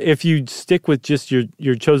 But if you stick with just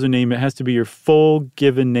your chosen name, it has to be your full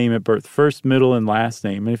given name at birth, first, middle, and last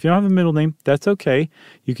name. And if you don't have a middle name, that's okay.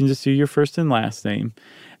 You can just do your first and last name.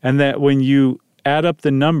 And that when you add up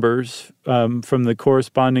the numbers from the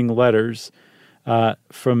corresponding letters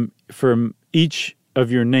from each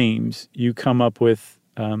of your names, you come up with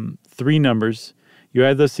 3 numbers. You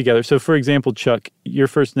add those together. So, for example, Chuck, your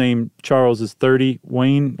first name, Charles, is 30.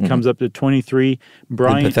 Wayne comes up to 23.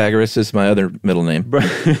 Bryant, and Pythagoras is my other middle name.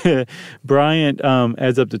 Bryant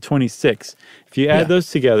adds up to 26. If you add those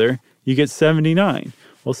together, you get 79.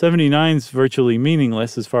 Well, 79 is virtually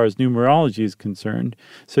meaningless as far as numerology is concerned.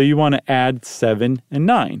 So you want to add 7 and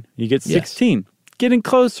 9. You get 16. Yes. Getting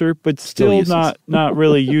closer, but still not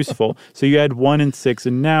really useful. So you add 1 and 6,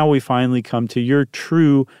 and now we finally come to your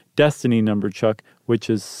true destiny number, Chuck, which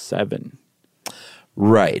is 7.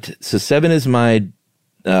 Right. So 7 is my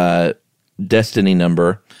destiny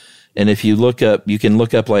number. And if you look up, you can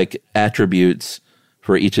look up like attributes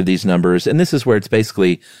for each of these numbers. And this is where it's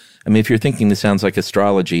basically, I mean, if you're thinking this sounds like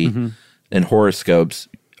astrology and horoscopes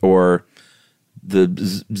or the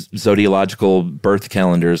zodiological birth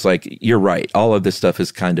calendars, like you're right. All of this stuff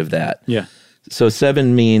is kind of that. Yeah. So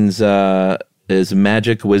 7 means is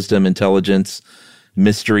magic, wisdom, intelligence,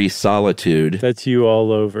 mystery, solitude. That's you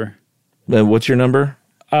all over. What's your number?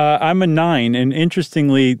 I'm a 9, and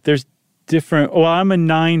interestingly, there's different. Well, I'm a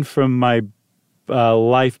 9 from my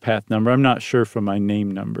life path number. I'm not sure from my name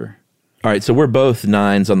number. All right, so we're both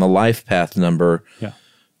 9s on the life path number. Yeah.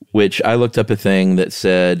 Which I looked up a thing that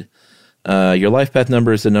said your life path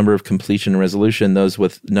number is the number of completion and resolution. Those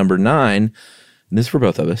with number 9, and this is for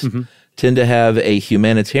both of us, tend to have a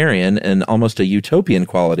humanitarian and almost a utopian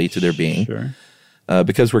quality to their being. Sure.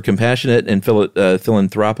 Because we're compassionate and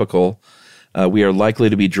philanthropical, we are likely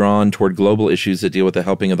to be drawn toward global issues that deal with the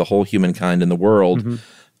helping of the whole humankind in the world.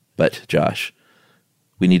 But, Josh,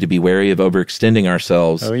 we need to be wary of overextending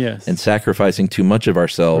ourselves and sacrificing too much of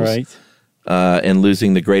ourselves and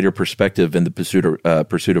losing the greater perspective in the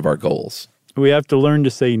pursuit of our goals. We have to learn to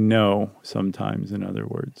say no sometimes, in other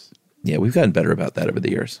words. Yeah, we've gotten better about that over the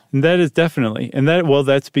years. And that is definitely, and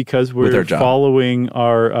that's because we're following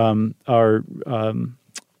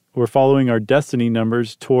we're following our destiny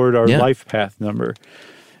numbers toward our life path number.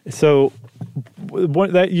 So,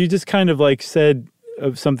 what that you just kind of like said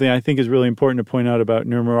of something I think is really important to point out about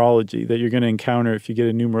numerology that you're going to encounter if you get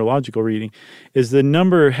a numerological reading is the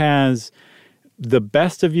number has the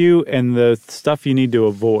best of you and the stuff you need to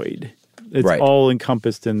avoid. It's all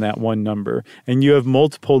encompassed in that one number. And you have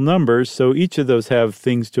multiple numbers, so each of those have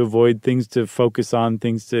things to avoid, things to focus on,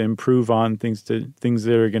 things to improve on, things that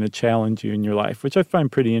are going to challenge you in your life, which I find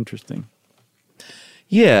pretty interesting.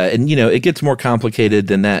 Yeah, and it gets more complicated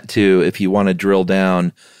than that too. If you want to drill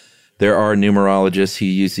down, there are numerologists who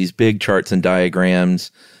use these big charts and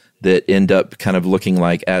diagrams that end up kind of looking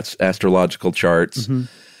like astrological charts.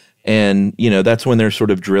 And, that's when they're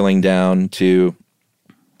sort of drilling down to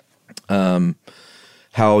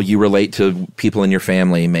how you relate to people in your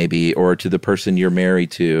family, maybe, or to the person you're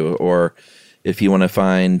married to, or if you want to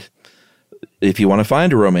find if you want to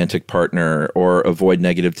find a romantic partner or avoid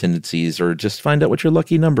negative tendencies or just find out what your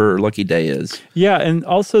lucky number or lucky day is. Yeah, and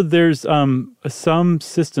also there's some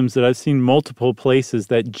systems that I've seen multiple places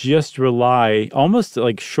that just rely almost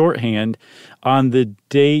like shorthand on the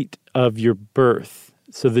date of your birth.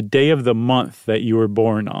 So the day of the month that you were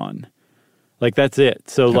born on. Like that's it.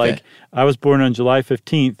 So like I was born on July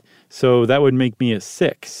 15th, so that would make me a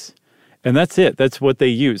 6. And that's it. That's what they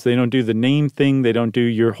use. They don't do the name thing. They don't do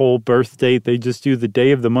your whole birth date. They just do the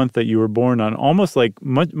day of the month that you were born on, almost like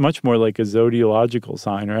much more like a zodiological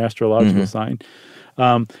sign or astrological sign.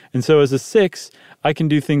 And so as a 6, I can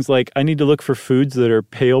do things like I need to look for foods that are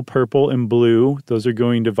pale purple and blue. Those are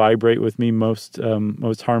going to vibrate with me most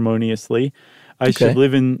harmoniously. I should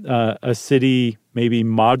live in a city, maybe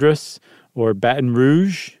Madras or Baton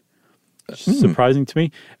Rouge. Surprising to me.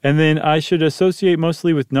 And then I should associate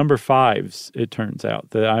mostly with number 5s, it turns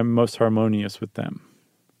out, that I'm most harmonious with them.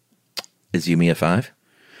 Is Yumi a 5?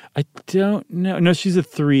 I don't know. No, she's a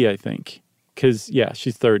 3, I think. Because, yeah,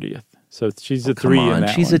 she's 30th. So she's a 3 in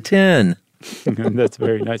that she's one. a 10. That's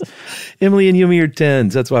very nice. Emily and Yumi are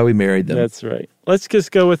 10s. That's why we married them. That's right. Let's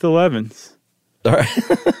just go with 11s. All right.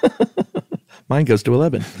 Mine goes to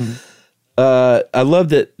 11. I love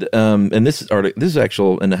that, and this is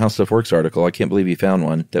actual in the How Stuff Works article. I can't believe you found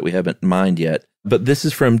one that we haven't mined yet. But this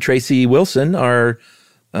is from Tracy Wilson, our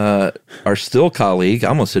still colleague. I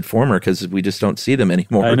almost said former because we just don't see them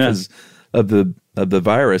anymore because of the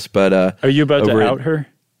virus. But are you about to out her?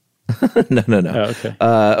 No. Oh, okay.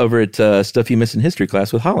 Over at Stuff You Missed in History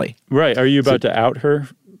class with Holly. Right. Are you about to out her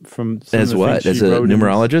from some as of the what? things As a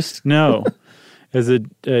numerologist? No, as a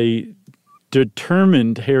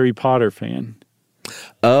determined Harry Potter fan.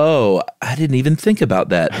 Oh, I didn't even think about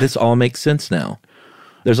that. This all makes sense now.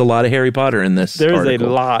 There's a lot of Harry Potter in this article. There's a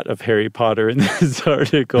lot of Harry Potter in this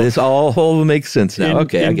article. This all makes sense now. I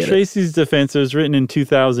get it. In Tracy's defense, it was written in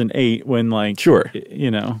 2008 when, like,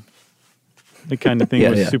 you know, the kind of thing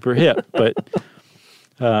was super hip. But,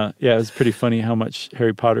 it was pretty funny how much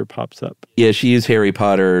Harry Potter pops up. Yeah, she used Harry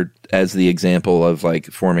Potter as the example of, like,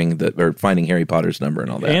 finding Harry Potter's number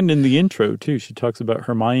and all that. And in the intro, too, she talks about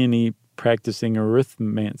Hermione practicing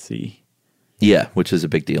arithmancy. Yeah, which is a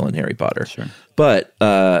big deal in Harry Potter. Sure. But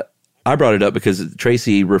I brought it up because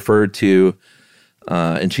Tracy referred to,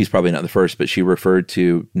 and she's probably not the first, but she referred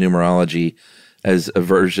to numerology as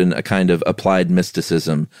a kind of applied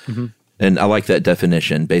mysticism. Mm-hmm. And I like that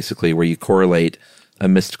definition, basically, where you correlate a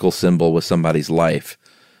mystical symbol with somebody's life.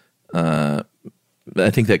 I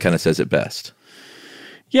think that kind of says it best.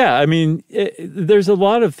 Yeah, I mean, there's a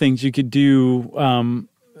lot of things you could do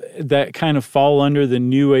that kind of fall under the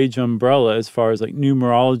New Age umbrella as far as like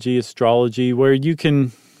numerology, astrology, where you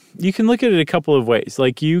can look at it a couple of ways.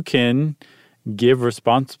 Like you can give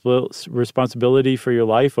responsibility for your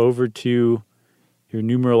life over to your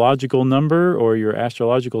numerological number or your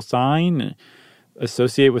astrological sign,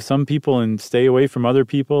 associate with some people and stay away from other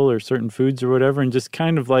people or certain foods or whatever, and just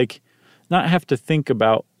kind of like not have to think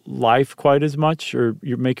about life quite as much or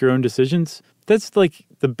you make your own decisions. That's like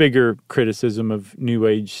the bigger criticism of New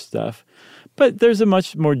Age stuff. But there's a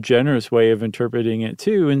much more generous way of interpreting it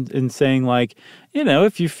too, in saying like, you know,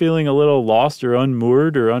 if you're feeling a little lost or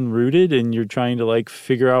unmoored or unrooted and you're trying to like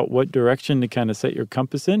figure out what direction to kind of set your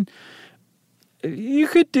compass in, you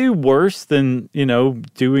could do worse than, you know,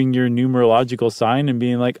 doing your numerological sign and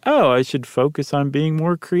being like, oh, I should focus on being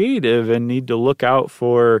more creative and need to look out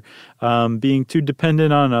for being too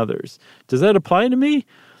dependent on others. Does that apply to me?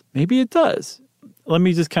 Maybe it does. Let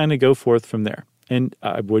me just kind of go forth from there. And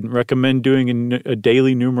I wouldn't recommend doing a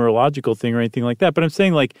daily numerological thing or anything like that. But I'm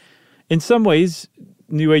saying, like, in some ways,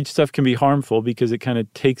 New Age stuff can be harmful because it kind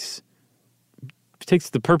of takes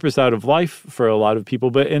the purpose out of life for a lot of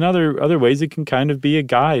people. But in other ways, it can kind of be a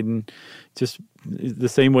guide, and just the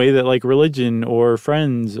same way that like religion or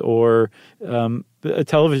friends or a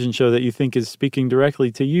television show that you think is speaking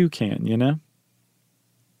directly to you can, you know?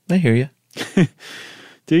 I hear you.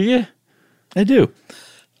 Do you? I do.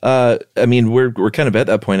 I mean, we're kind of at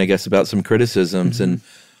that point, I guess, about some criticisms. Mm-hmm. And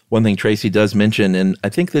one thing Tracy does mention, and I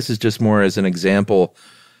think this is just more as an example,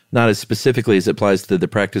 not as specifically as it applies to the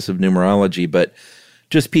practice of numerology, but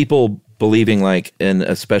just people believing like in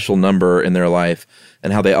a special number in their life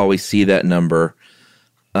and how they always see that number.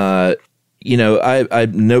 You know, I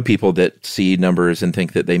know people that see numbers and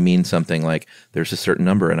think that they mean something, like there's a certain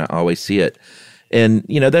number and I always see it. And,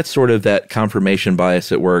 you know, that's sort of that confirmation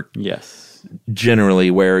bias at work. Yes.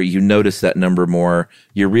 Generally, where you notice that number more.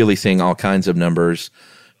 You're really seeing all kinds of numbers,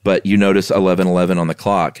 but you notice 1111 on the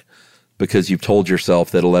clock because you've told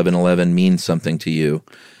yourself that 1111 means something to you.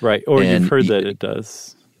 Right. Or you've heard that it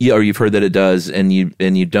does. Yeah, or you've heard that it does, and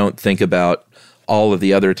you don't think about all of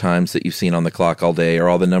the other times that you've seen on the clock all day, or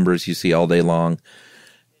all the numbers you see all day long.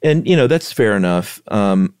 And, that's fair enough.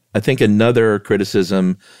 I think another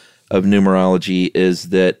criticism of numerology is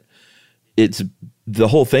that the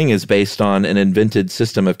whole thing is based on an invented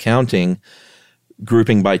system of counting,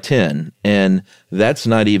 grouping by 10. And that's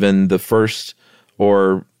not even the first,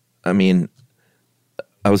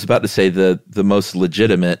 I was about to say the most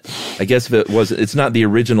legitimate. I guess it's not the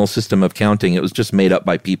original system of counting. It was just made up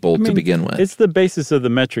by people to begin with. It's the basis of the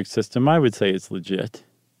metric system. I would say it's legit.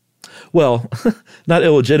 Well, not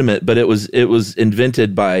illegitimate, but it was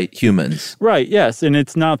invented by humans. Right, yes, and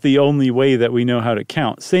it's not the only way that we know how to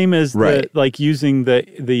count. Same as using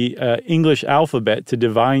the English alphabet to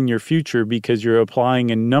divine your future because you're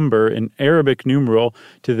applying a number, an Arabic numeral,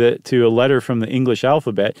 to a letter from the English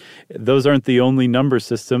alphabet. Those aren't the only number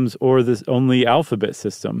systems or the only alphabet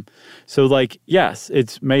system. So, yes,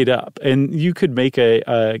 it's made up. And you could make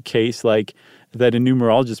a case that a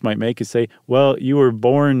numerologist might make is say, well, you were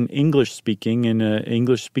born English-speaking in an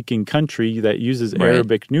English-speaking country that uses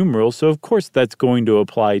Arabic numerals, so of course that's going to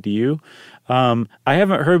apply to you. I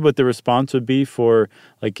haven't heard what the response would be for,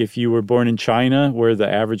 if you were born in China, where the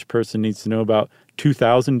average person needs to know about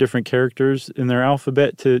 2,000 different characters in their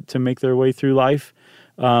alphabet to make their way through life,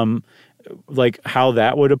 how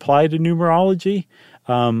that would apply to numerology.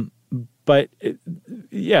 But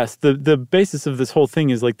yes, the basis of this whole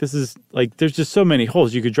thing is there's just so many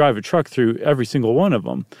holes. You could drive a truck through every single one of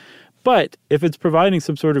them. But if it's providing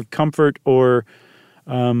some sort of comfort or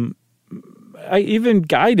even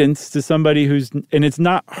guidance to somebody and it's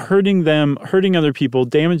not hurting them, hurting other people,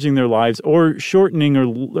 damaging their lives, or shortening or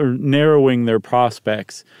narrowing their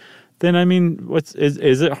prospects, then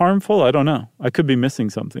is it harmful? I don't know. I could be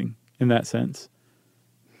missing something in that sense.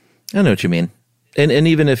 I know what you mean. And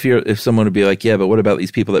even if someone would be like, yeah, but what about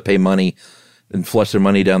these people that pay money and flush their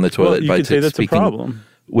money down the toilet by speaking a problem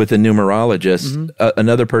with a numerologist? Mm-hmm.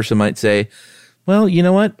 Another person might say, well, you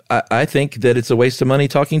know what? I think that it's a waste of money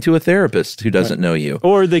talking to a therapist who doesn't know you.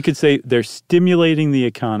 Or they could say they're stimulating the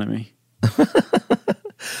economy.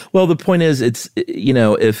 Well, the point is, it's,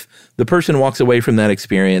 if the person walks away from that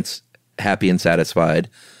experience happy and satisfied,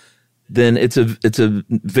 then it's a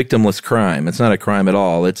victimless crime. It's not a crime at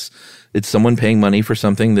all. It's someone paying money for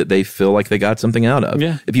something that they feel like they got something out of.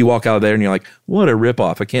 Yeah. If you walk out of there and you're like, what a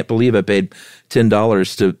ripoff. I can't believe I paid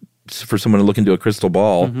 $10 for someone to look into a crystal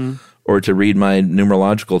ball or to read my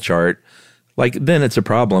numerological chart, then it's a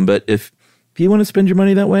problem. But if you want to spend your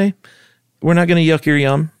money that way, we're not going to yuck your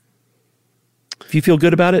yum. If you feel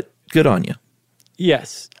good about it, good on you.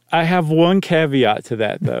 Yes. I have one caveat to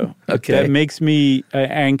that, though. Okay. That makes me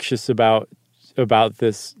anxious about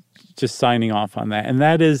this, just signing off on that. And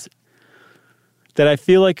that is that I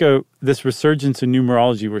feel like this resurgence in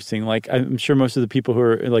numerology we're seeing, I'm sure most of the people who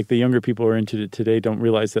are, the younger people who are into it today don't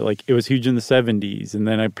realize that, it was huge in the 70s, and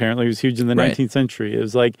then apparently it was huge in the 19th century. It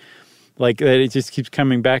was like that it just keeps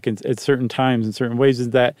coming back at certain times in certain ways, is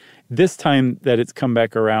that this time that it's come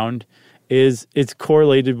back around it's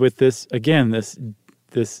correlated with this, again,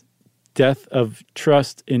 this death of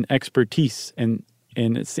trust in expertise and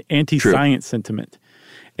it's anti-science sentiment.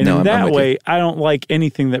 And in that way, I don't like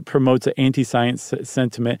anything that promotes an anti-science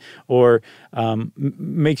sentiment or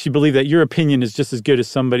makes you believe that your opinion is just as good as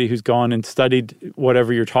somebody who's gone and studied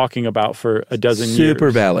whatever you're talking about for a dozen years. Super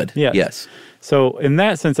valid. Yes. So in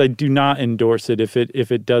that sense, I do not endorse it if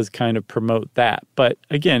it does kind of promote that. But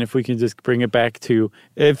again, if we can just bring it back to,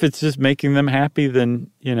 if it's just making them happy, then,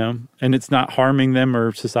 and it's not harming them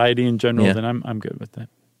or society in general, then I'm good with that.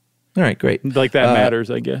 All right, great. That matters,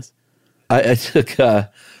 I guess. I took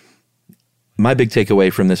my big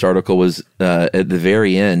takeaway from this article was at the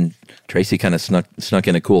very end, Tracy kind of snuck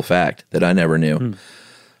in a cool fact that I never knew,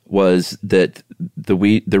 was that the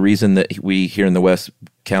reason that we here in the West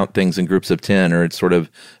count things in groups of 10, or it's sort of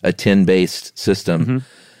a 10-based system,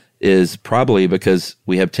 is probably because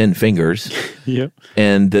we have 10 fingers. Yep.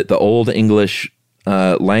 And that the Old English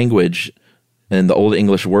language and the Old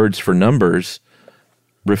English words for numbers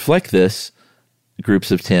reflect this,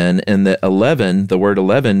 groups of 10, and that 11, the word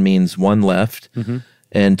 11 means one left,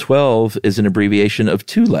 and 12 is an abbreviation of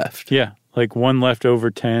two left. Yeah, like one left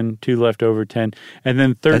over 10, two left over 10, and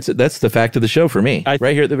then 13. That's the fact of the show for me,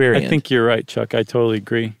 right here at the very end. I think you're right, Chuck. I totally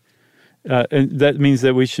agree. And that means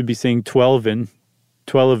that we should be saying 12-in.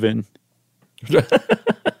 12-in.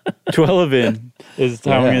 12-in is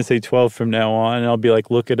how I'm going to say 12 from now on, and I'll be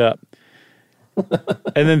like, look it up.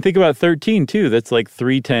 And then think about 13, too. That's like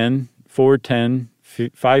 310, 410,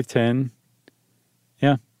 510.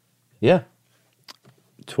 Yeah. Yeah.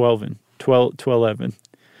 12-in. 12-11.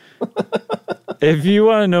 If you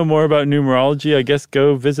want to know more about numerology, I guess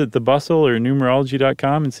go visit The Bustle or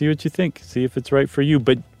numerology.com and see what you think. See if it's right for you.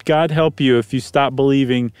 But God help you if you stop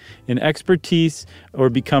believing in expertise or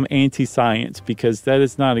become anti-science, because that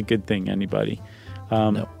is not a good thing, anybody.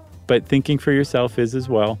 No. But thinking for yourself is as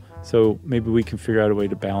well. So maybe we can figure out a way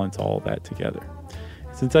to balance all of that together.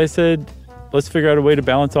 Since I said, let's figure out a way to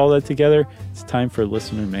balance all that together, it's time for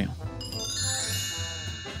listener mail.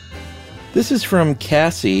 This is from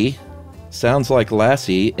Cassie. Sounds like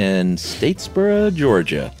Lassie in Statesboro,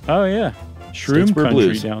 Georgia. Oh, yeah. Shroom Statesboro country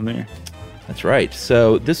Blues. down there. That's right.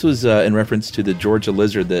 So this was in reference to the Georgia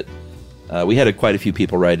lizard that we had quite a few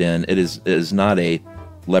people write in. It is not a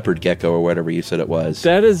leopard gecko or whatever you said it was.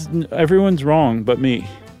 That is, everyone's wrong but me.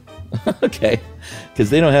 Okay,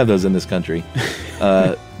 because they don't have those in this country.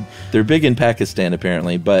 They're big in Pakistan,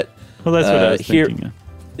 apparently, but Well, that's what I was here, thinking of.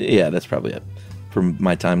 Yeah, that's probably it from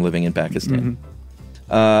my time living in Pakistan. Mm-hmm.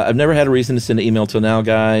 I've never had a reason to send an email till now,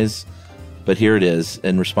 guys, but here it is.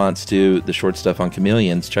 In response to the short stuff on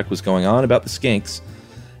chameleons, Chuck was going on about the skinks,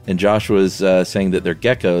 and Josh was saying that they're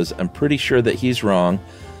geckos. I'm pretty sure that he's wrong,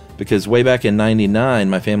 because way back in 99,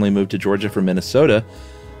 my family moved to Georgia from Minnesota.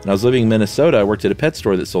 And I was living in Minnesota. I worked at a pet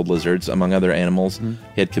store that sold lizards, among other animals. Mm-hmm.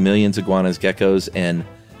 He had chameleons, iguanas, geckos, and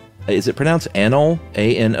is it pronounced anole?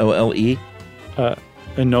 A-N-O-L-E?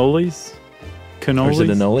 Anoles? Cannolis? Or is it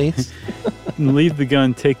anoles? Leave the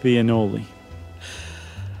gun, take the anole.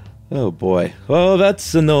 Oh, boy. Oh,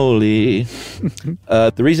 that's anole.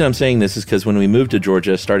 The reason I'm saying this is because when we moved to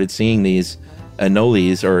Georgia, I started seeing these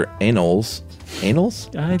anoles or anoles. Anoles?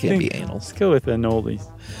 I It can't think be anoles. let's go with anoles.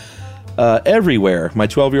 Everywhere. My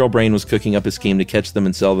 12-year-old brain was cooking up a scheme to catch them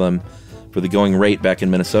and sell them for the going rate back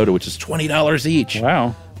in Minnesota, which is $20 each.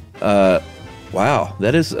 Wow. Wow,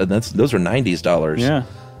 those are $90s dollars. Yeah.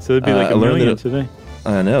 So it'd be like I a learned million that today.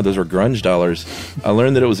 I know, those were grunge dollars. I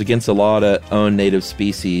learned that it was against the law to own native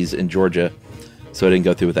species in Georgia, so I didn't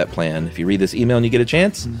go through with that plan. If you read this email and you get a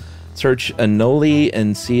chance, search anole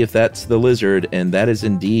and see if that's the lizard, and that is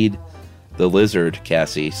indeed the lizard,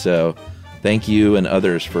 Cassie. So thank you and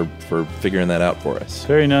others for figuring that out for us.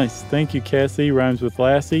 Very nice. Thank you, Cassie. Rhymes with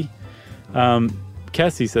Lassie.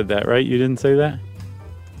 Cassie said that, right? You didn't say that?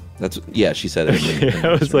 Yeah, she said it.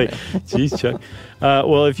 I was like, geez, Chuck.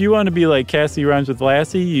 Well, if you want to be like Cassie Rhymes with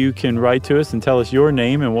Lassie, you can write to us and tell us your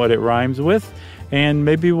name and what it rhymes with, and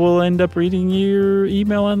maybe we'll end up reading your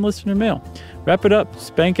email on listener mail. Wrap it up,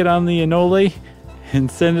 spank it on the anole,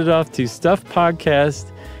 and send it off to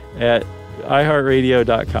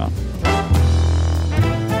stuffpodcast@iheartradio.com.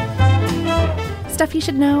 Stuff You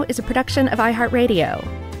Should Know is a production of iHeartRadio.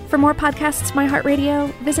 For more podcasts from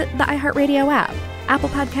iHeartRadio, visit the iHeartRadio app, Apple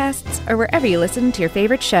Podcasts, or wherever you listen to your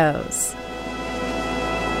favorite shows.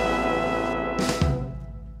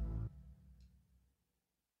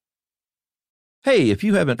 Hey, if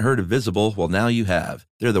you haven't heard of Visible, well, now you have.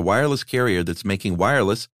 They're the wireless carrier that's making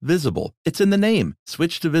wireless visible. It's in the name.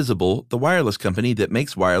 Switch to Visible, the wireless company that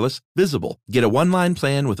makes wireless visible. Get a one-line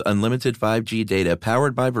plan with unlimited 5G data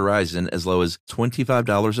powered by Verizon as low as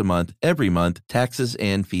 $25 a month, every month, taxes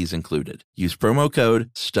and fees included. Use promo code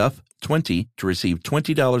STUFF20 to receive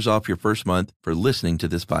 $20 off your first month for listening to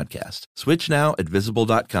this podcast. Switch now at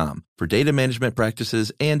Visible.com. For data management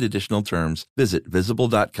practices and additional terms, visit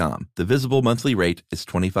Visible.com. The Visible monthly rate is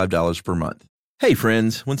 $25 per month. Hey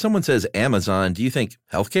friends, when someone says Amazon, do you think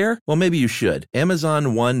healthcare? Well, maybe you should.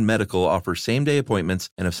 Amazon One Medical offers same-day appointments,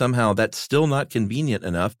 and if somehow that's still not convenient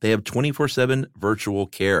enough, they have 24/7 virtual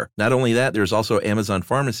care. Not only that, there's also Amazon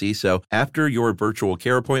Pharmacy, so after your virtual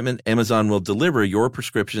care appointment, Amazon will deliver your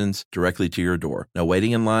prescriptions directly to your door. No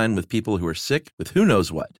waiting in line with people who are sick with who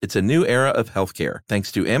knows what. It's a new era of healthcare.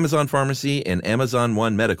 Thanks to Amazon Pharmacy and Amazon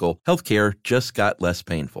One Medical, healthcare just got less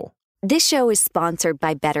painful. This show is sponsored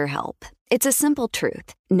by BetterHelp. It's a simple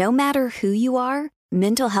truth. No matter who you are,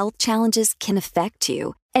 mental health challenges can affect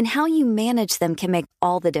you, and how you manage them can make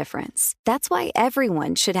all the difference. That's why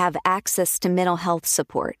everyone should have access to mental health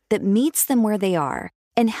support that meets them where they are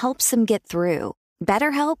and helps them get through.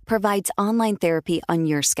 BetterHelp provides online therapy on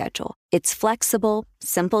your schedule. It's flexible,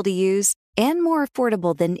 simple to use, and more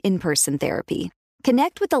affordable than in-person therapy.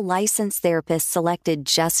 Connect with a licensed therapist selected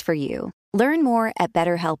just for you. Learn more at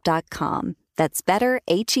BetterHelp.com. That's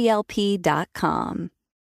BetterHelp.com.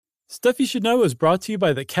 Stuff You Should Know is brought to you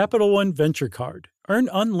by the Capital One Venture Card. Earn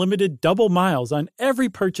unlimited double miles on every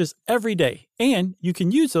purchase every day, and you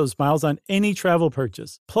can use those miles on any travel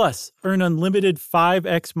purchase. Plus, earn unlimited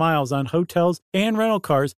 5x miles on hotels and rental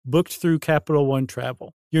cars booked through Capital One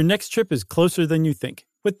Travel. Your next trip is closer than you think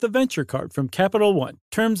with the Venture Card from Capital One.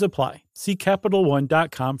 Terms apply. See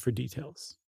CapitalOne.com for details.